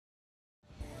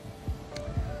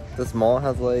This mall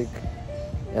has like,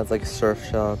 it has like surf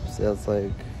shops, it has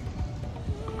like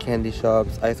candy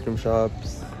shops, ice cream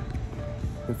shops.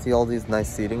 You can see all these nice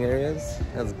seating areas.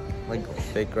 It has like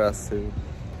fake grass too.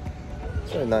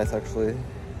 It's really nice actually.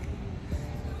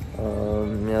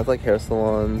 Yeah, it's like hair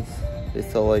salons. They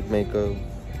sell like makeup,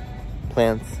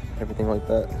 plants, everything like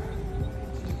that.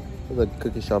 There's a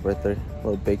cookie shop right there, a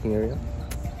little baking area.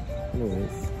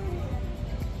 Anyways.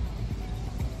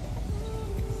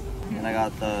 And I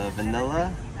got the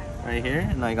vanilla right here,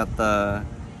 and I got the,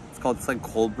 it's like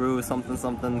cold brew something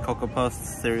something, Cocoa Puffs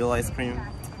cereal ice cream.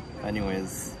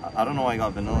 Anyways, I don't know why I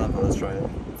got vanilla, but let's try it.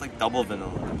 It's like double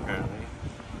vanilla apparently.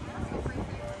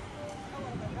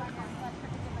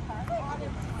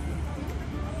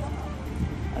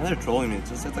 And they're trolling me, it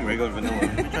just tastes like regular vanilla.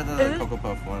 Let me try the Cocoa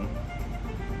Puff one.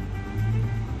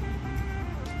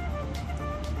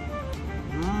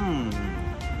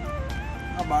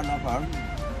 Not bad, not bad.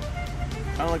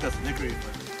 Kind of like a Snickery.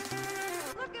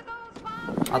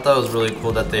 I thought it was really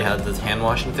cool that they had this hand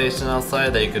washing station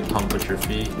outside that you could pump with your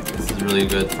feet. This is really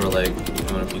good for like,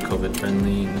 you want to be COVID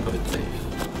friendly and COVID safe.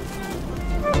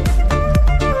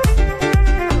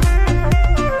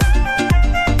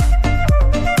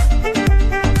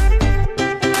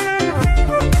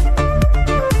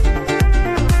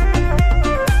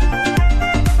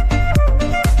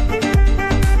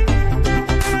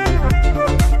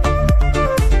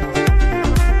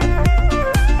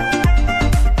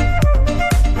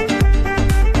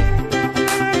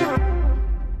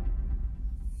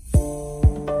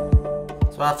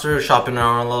 After shopping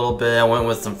around a little bit, I went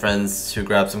with some friends to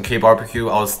grab some KBBQ.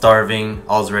 I was starving.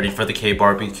 I was ready for the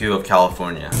KBBQ of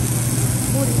California.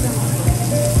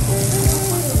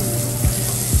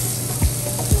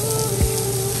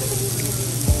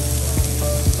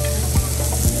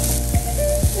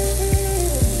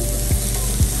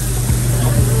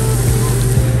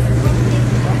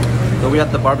 So we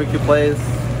at the barbecue place.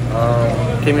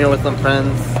 Came here with some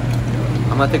friends.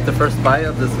 I'm gonna take the first bite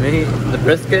of this meat, the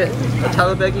brisket, the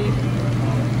talabegi.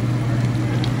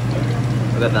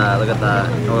 Look at that, look at that.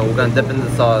 Oh, we're gonna dip in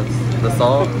the sauce. The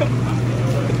salt.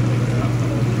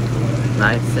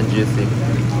 Nice and juicy.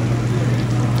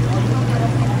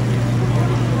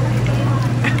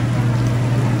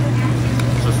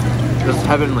 Just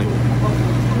heavenly.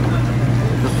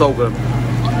 It's so good.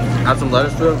 Add some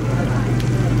lettuce to it.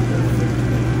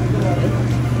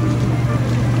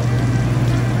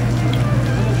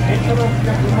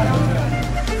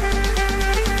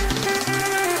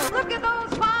 Look at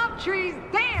those palm trees,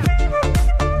 damn!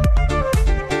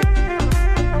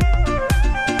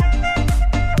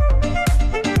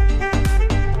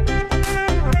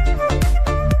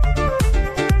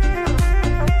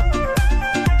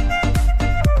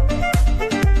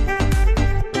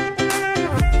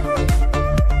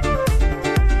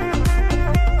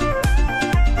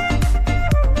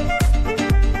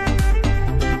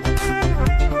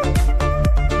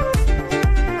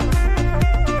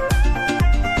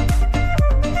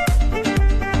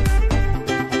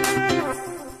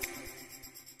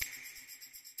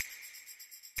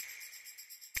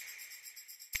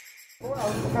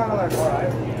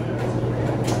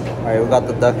 Alright, we got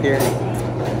the duck here.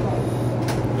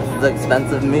 This is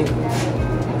expensive meat.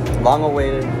 Long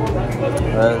awaited.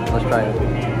 Let's try it.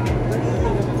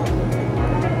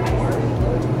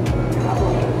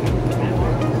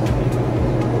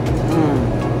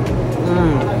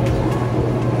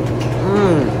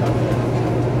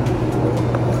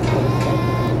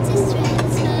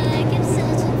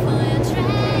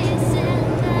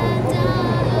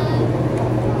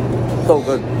 So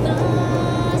good.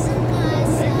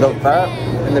 The fat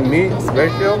and the meat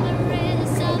ratio,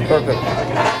 perfect.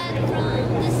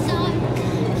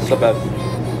 So bad.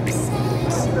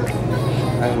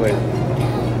 Anyways,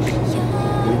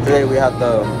 today we had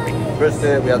the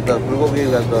brisket, we had the bulgogi,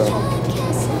 we had the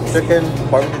chicken,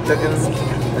 barbecue chicken,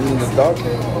 and then the duck.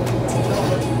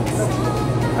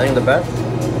 I think the best,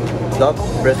 duck,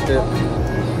 brisket,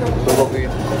 bulgogi,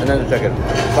 and then the chicken.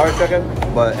 Sorry chicken,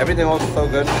 but everything else is so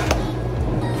good.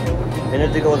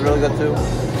 Energy was really good too.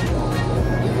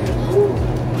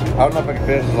 I don't know if I can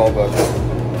finish this all, but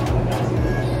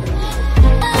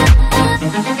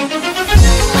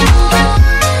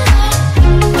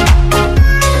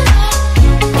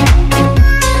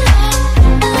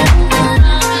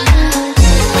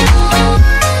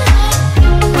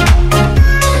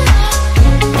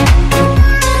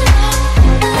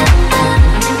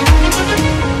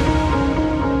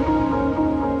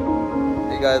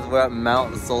hey guys, we're at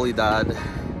Mount Soledad.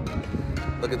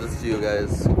 Look at this view,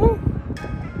 guys. Woo!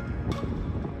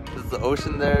 The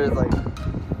ocean there is like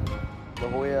La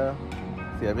Jolla.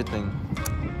 See everything.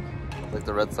 Like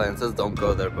the red sign says don't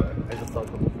go there, but I just saw a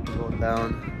couple people going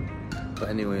down. But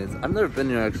anyways, I've never been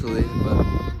here actually, but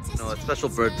you know, a special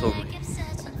bird told me.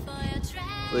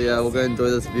 So yeah, we're gonna enjoy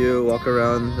this view, walk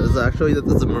around. There's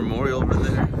a memorial over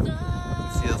there. You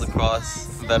can see there's a cross,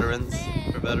 veterans,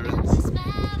 for veterans.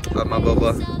 Got my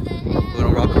boba. We're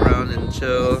gonna walk around and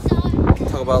chill,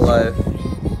 talk about life.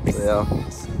 So yeah,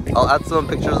 I'll add some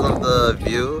pictures of the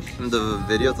view and the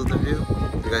videos of the view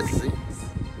for you guys to see.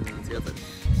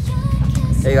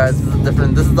 Hey guys, this is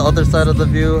different. This is the other side of the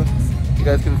view. You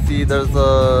guys can see there's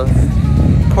a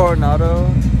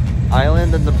Coronado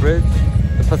Island and the bridge,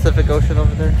 the Pacific Ocean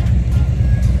over there.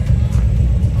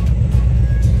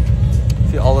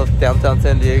 See all of downtown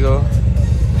San Diego.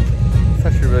 It's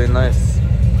actually really nice.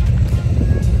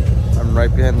 I'm right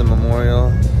behind the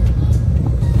memorial.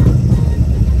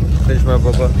 Finish my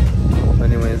boba.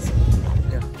 Anyways,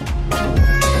 yeah.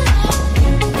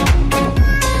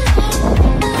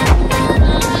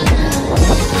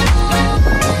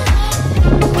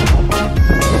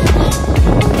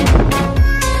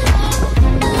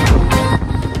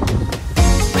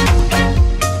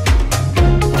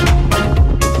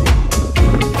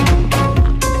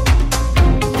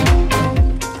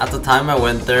 At the time I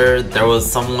went there, there was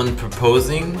someone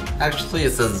proposing. Actually,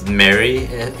 it says "Marry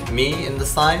me" in the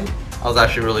sign. That was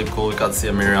actually really cool. We got to see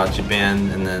a mariachi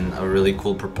band and then a really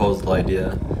cool proposal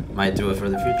idea. Might do it for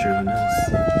the future, who knows?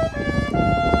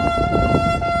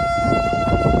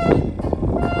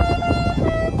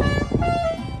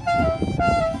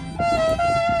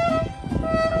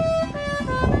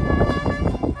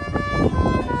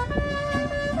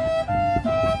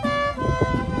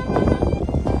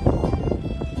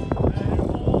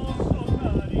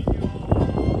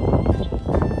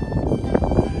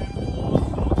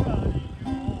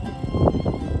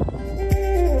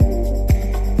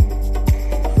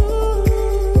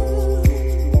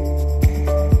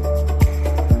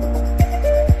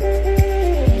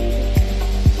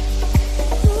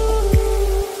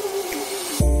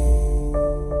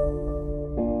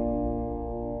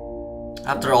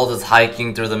 After all this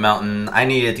hiking through the mountain, I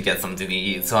needed to get something to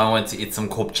eat, so I went to eat some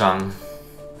gopchang.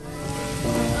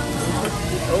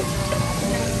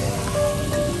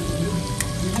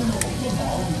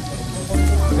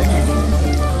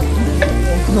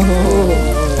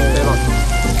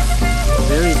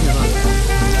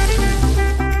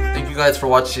 Thank you guys for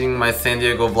watching my San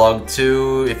Diego vlog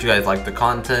 2. If you guys like the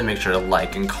content, make sure to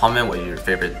like and comment what your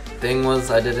favorite thing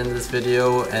was I did in this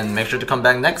video, and make sure to come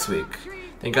back next week.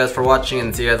 Thank you guys for watching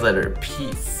and see you guys later.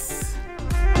 Peace.